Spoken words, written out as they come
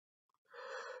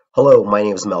Hello, my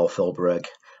name is Mel Philbrick.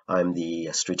 I'm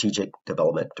the Strategic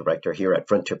Development Director here at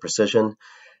Frontier Precision.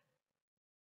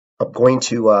 I'm going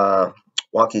to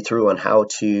walk you through on how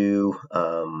to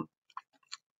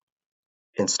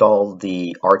install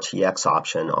the RTX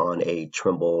option on a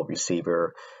Trimble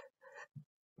receiver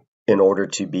in order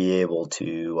to be able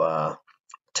to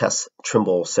test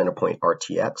Trimble Centerpoint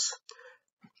RTX.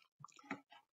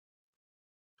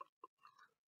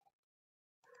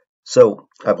 So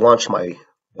I've launched my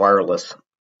wireless,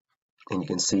 and you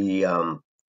can see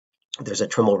there's a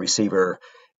Trimble receiver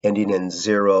ending in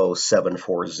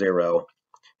 0740.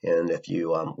 And if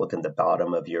you look in the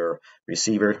bottom of your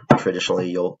receiver,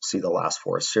 traditionally you'll see the last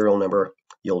four serial number.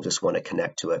 You'll just want to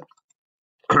connect to it.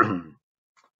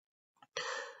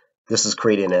 This is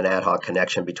creating an ad hoc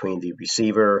connection between the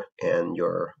receiver and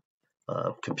your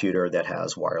computer that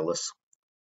has wireless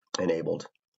enabled.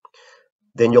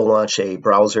 Then you'll launch a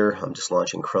browser. I'm just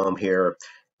launching Chrome here,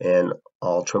 and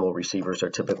all Trimble receivers are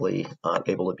typically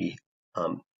able to be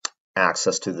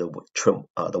access to the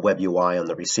web UI on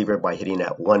the receiver by hitting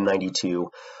at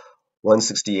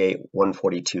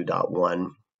 192.168.142.1.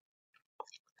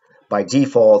 By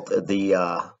default,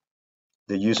 the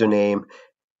username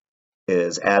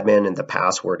is admin and the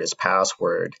password is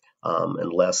password,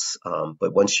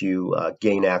 but once you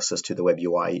gain access to the web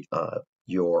UI,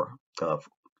 you're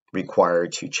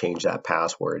required to change that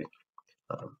password.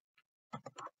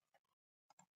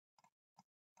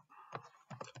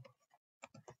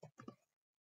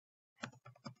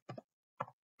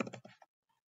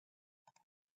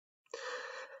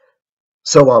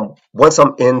 So once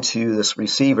I'm into this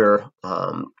receiver,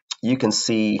 you can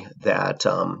see that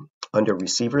under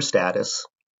receiver status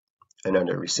and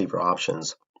under receiver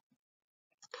options,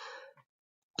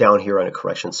 down here on a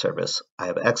correction service, I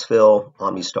have Xfil,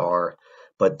 OmniStar,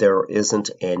 but there isn't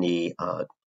any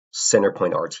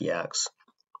Centerpoint RTX.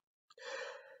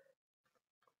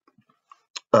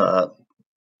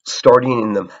 Starting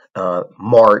in the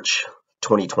March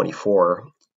 2024,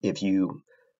 if you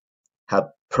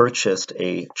have purchased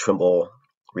a Trimble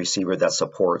receiver that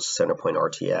supports Centerpoint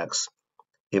RTX,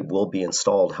 it will be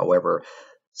installed. However,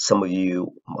 some of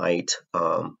you might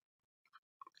have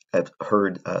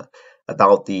heard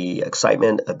about the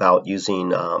excitement about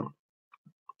using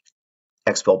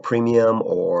Xfil Premium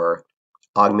or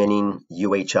augmenting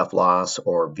UHF loss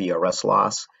or VRS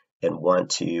loss and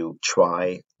want to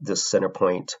try this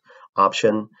Centerpoint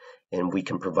option, and we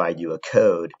can provide you a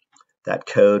code. That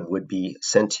code would be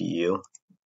sent to you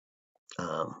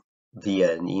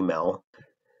via an email.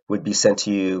 Would be sent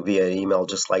to you via an email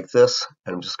just like this,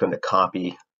 and I'm just going to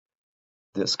copy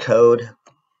this code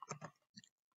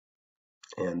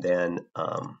and then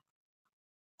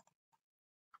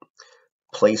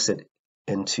place it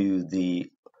into the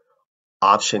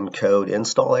option code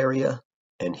install area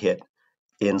and hit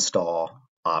install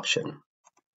option.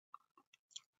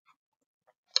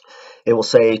 It will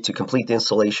say to complete the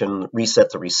installation, reset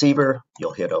the receiver.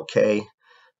 You'll hit OK.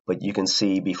 But you can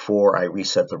see before I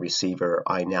reset the receiver,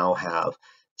 I now have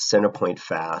Centerpoint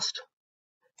Fast,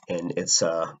 and it's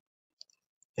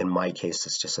in my case,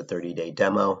 it's just a 30-day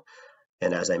demo.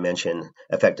 And as I mentioned,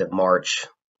 effective March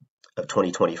of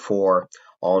 2024,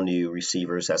 all new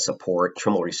receivers that support,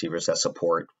 Trimble receivers that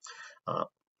support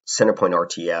Centerpoint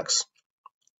RTX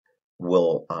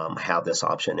will have this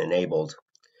option enabled.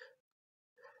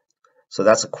 So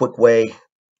that's a quick way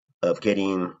of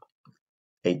getting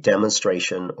a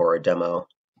demonstration or a demo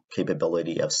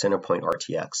capability of Centerpoint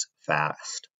RTX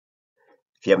fast.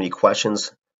 If you have any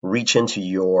questions, reach into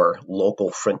your local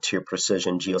Frontier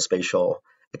Precision Geospatial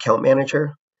account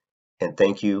manager, and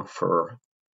thank you for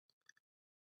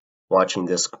watching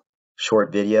this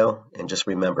short video. And just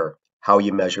remember, how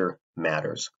you measure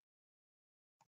matters.